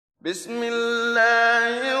بسم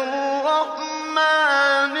الله الرحمن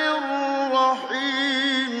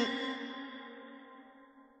الرحيم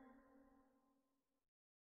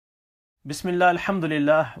بسم الله الحمد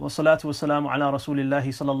لله والصلاة والسلام على رسول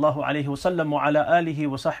الله صلى الله عليه وسلم وعلى آله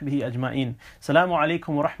وصحبه أجمعين. Assalamu alaikum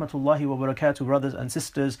wa rahmatullahi wa barakatuh, brothers and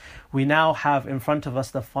sisters. We now have in front of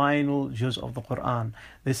us the final juz of the Quran.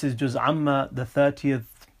 This is Juz Amma, the 30th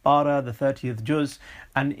Para, the 30th juz,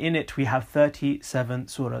 and in it we have 37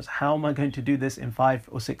 surahs. How am I going to do this in 5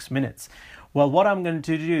 or 6 minutes? Well, what I'm going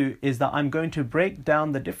to do is that I'm going to break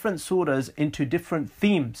down the different surahs into different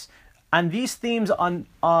themes. And these themes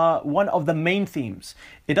are one of the main themes.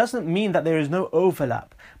 It doesn't mean that there is no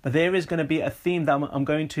overlap, but there is going to be a theme that I'm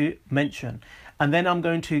going to mention. And then I'm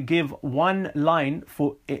going to give one line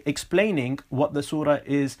for explaining what the surah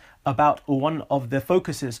is about, or one of the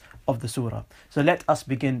focuses of the surah. So let us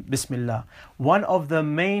begin. Bismillah. One of the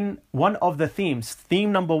themes,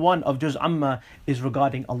 theme number 1 of Juz Amma is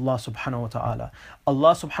regarding Allah subhanahu wa ta'ala.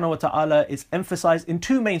 Allah subhanahu wa ta'ala is emphasized in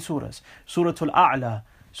 2 main surahs. Suratul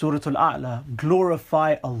A'la,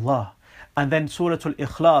 glorify Allah. And then Suratul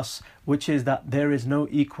Ikhlas, which is that there is no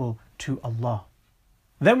equal to Allah.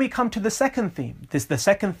 Then we come to the second theme. The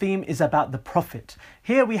second theme is about the Prophet.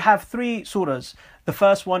 Here we have 3 surahs. The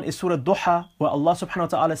first one is Surah Duha, where Allah subhanahu wa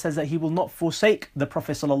ta'ala says that He will not forsake the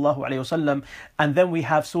Prophet sallallahu alayhi wasallam. And then we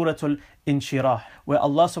have Suratul Inshirah, where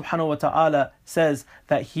Allah subhanahu wa ta'ala says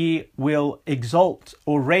that He will exalt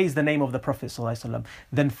or raise the name of the Prophet sallallahu alayhi wasallam.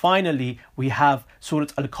 Then finally we have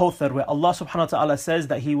Surah Al-Kawthar, where Allah subhanahu wa ta'ala says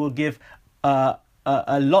that He will give a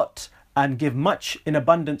lot and give much in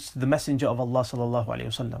abundance to the Messenger of Allah sallallahu alayhi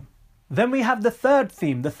wasallam. Then we have the third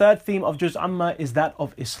theme. The third theme of Juz Amma is that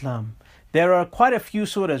of Islam. There are quite a few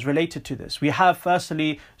surahs related to this. We have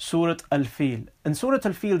firstly Surah Al-Fil. In Surah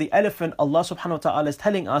Al-Fil, the elephant, Allah subhanahu wa ta'ala is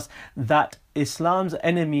telling us that Islam's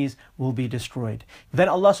enemies will be destroyed. Then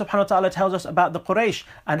Allah subhanahu wa ta'ala tells us about the Quraysh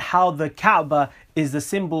and how the Kaaba is the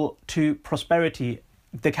symbol to prosperity,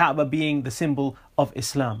 the Kaaba being the symbol of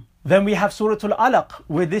Islam. Then we have Surah Al-Alaq,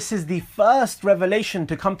 where this is the first revelation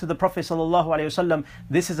to come to the Prophet ﷺ.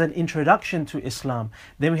 This is an introduction to Islam.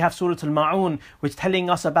 Then we have Surah Al-Ma'un, which is telling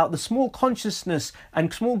us about the small consciousness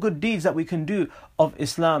and small good deeds that we can do of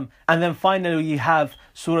Islam. And then finally we have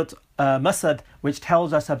Surah Masad, which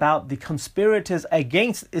tells us about the conspirators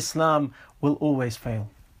against Islam will always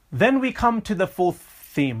fail. Then we come to the fourth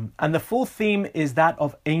theme, and the fourth theme is that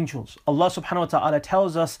of angels. Allah subhanahu wa ta'ala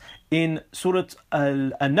tells us in Surah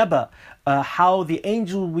An-Naba how the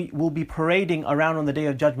angel will be parading around on the Day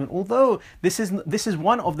of Judgment. Although this is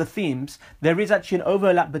one of the themes, there is actually an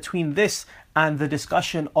overlap between this and the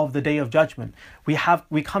discussion of the Day of Judgment. We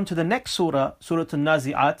come to the next surah, Surah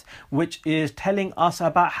An-Nazi'at, which is telling us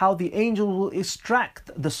about how the angel will extract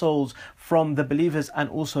the souls from the believers and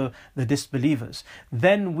also the disbelievers.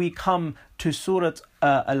 Then we come to Surah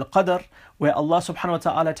Al-Qadr, where Allah subhanahu wa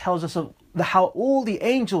ta'ala tells us of how all the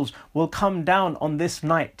angels will come down on this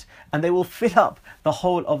night and they will fill up the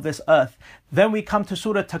whole of this earth. Then we come to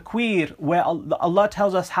Surah Takwir, where Allah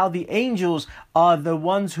tells us how the angels are the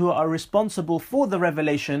ones who are responsible for the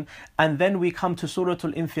revelation. And then we come to Surah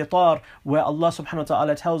Al-Infitar, where Allah subhanahu wa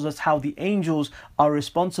ta'ala tells us how the angels are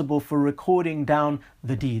responsible for recording down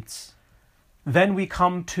the deeds. Then we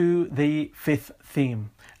come to the 5th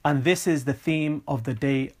theme, and this is the theme of the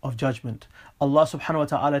Day of Judgment. Allah subhanahu wa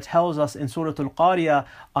ta'ala tells us in Surah Al-Qariyah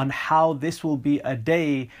on how this will be a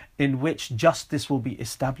day in which justice will be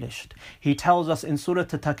established. He tells us in Surah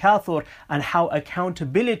Al-Takathur and how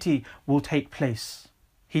accountability will take place.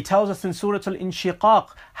 He tells us in Surah Al-Inshiqaq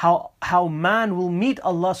how man will meet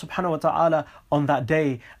Allah subhanahu wa ta'ala on that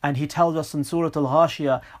day. And he tells us in Surah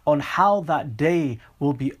Al-Ghashiyah on how that day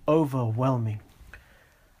will be overwhelming.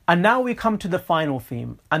 And now we come to the final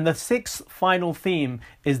theme. And the 6th final theme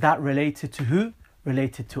is that related to who?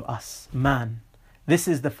 Related to us, man. This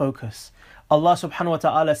is the focus. Allah subhanahu wa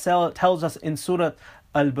ta'ala tells us in Surah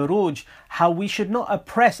Al-Buruj how we should not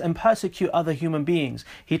oppress and persecute other human beings.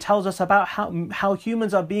 He tells us about how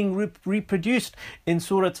humans are being reproduced in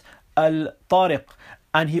Surah Al-Tariq.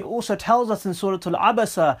 And he also tells us in Surah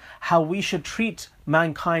Al-Abasa how we should treat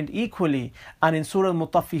mankind equally. And in Surah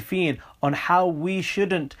Al-Mutaffifin on how we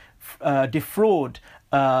shouldn't defraud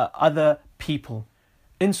other people.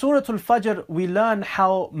 In Surah Al-Fajr, we learn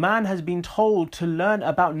how man has been told to learn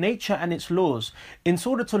about nature and its laws. In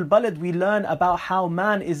Surah Al-Balad, we learn about how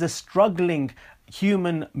man is a struggling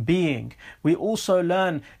human being. We also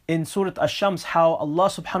learn in Surah Ash-Shams how Allah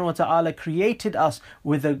subhanahu wa ta'ala created us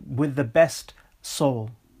with the best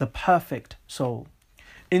soul, the perfect soul.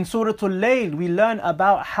 In Surah Al-Layl, we learn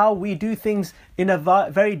about how we do things in a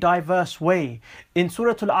very diverse way. In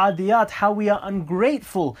Surah Al-Adiyat, how we are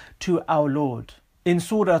ungrateful to our Lord. In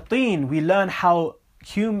Surah Teen, we learn how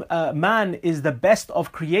man is the best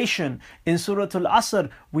of creation. In Surah Al-Asr,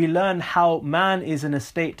 we learn how man is in a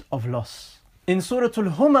state of loss. In Surah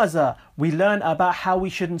Al-Humaza, we learn about how we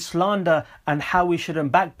shouldn't slander and how we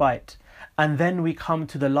shouldn't backbite. And then we come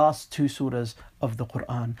to the last two surahs of the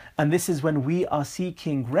Quran. And this is when we are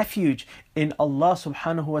seeking refuge in Allah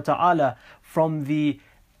subhanahu wa ta'ala from the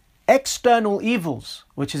external evils,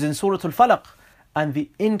 which is in Surah Al-Falaq, and the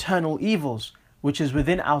internal evils, which is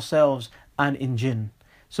within ourselves and in jinn.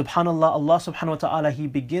 Subhanallah, Allah subhanahu wa ta'ala, He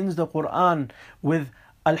begins the Quran with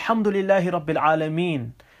Alhamdulillahi Rabbil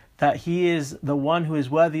Alameen, that He is the one who is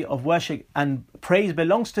worthy of worship and praise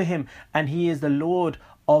belongs to Him, and He is the Lord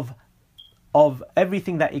of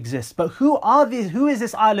everything that exists. But who are these? Who is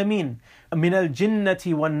this Alameen? Min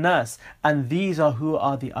al-jinnati wan-nas. And these are who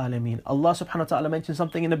are the Alameen. Allah subhanahu wa ta'ala mentions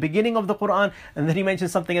something in the beginning of the Quran, and then He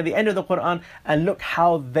mentions something at the end of the Quran, and look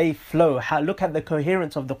how they flow. Look at the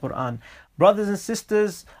coherence of the Quran. Brothers and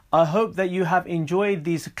sisters, I hope that you have enjoyed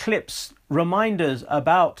these clips, reminders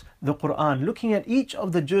about the Quran, looking at each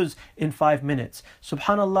of the juz in 5 minutes.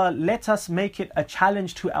 Subhanallah, let us make it a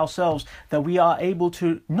challenge to ourselves that we are able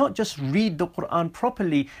to not just read the Quran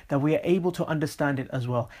properly, that we are able to understand it as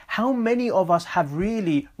well. How many of us have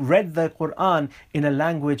really read the Quran in a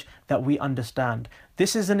language that we understand?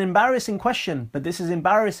 This is an embarrassing question, but this is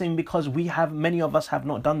embarrassing because many of us have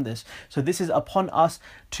not done this. So this is upon us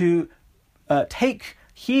to take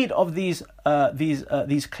heed of these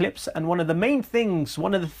clips. And one of the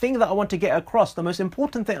things that I want to get across, the most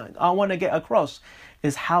important thing I want to get across,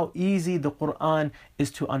 is how easy the Quran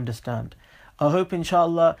is to understand. I hope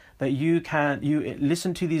inshallah that you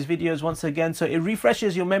listen to these videos once again, so it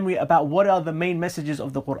refreshes your memory about what are the main messages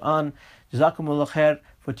of the Quran. Jazakumullah khair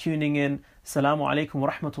for tuning in. Assalamu alaikum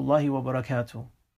wa rahmatullahi wa barakatuh.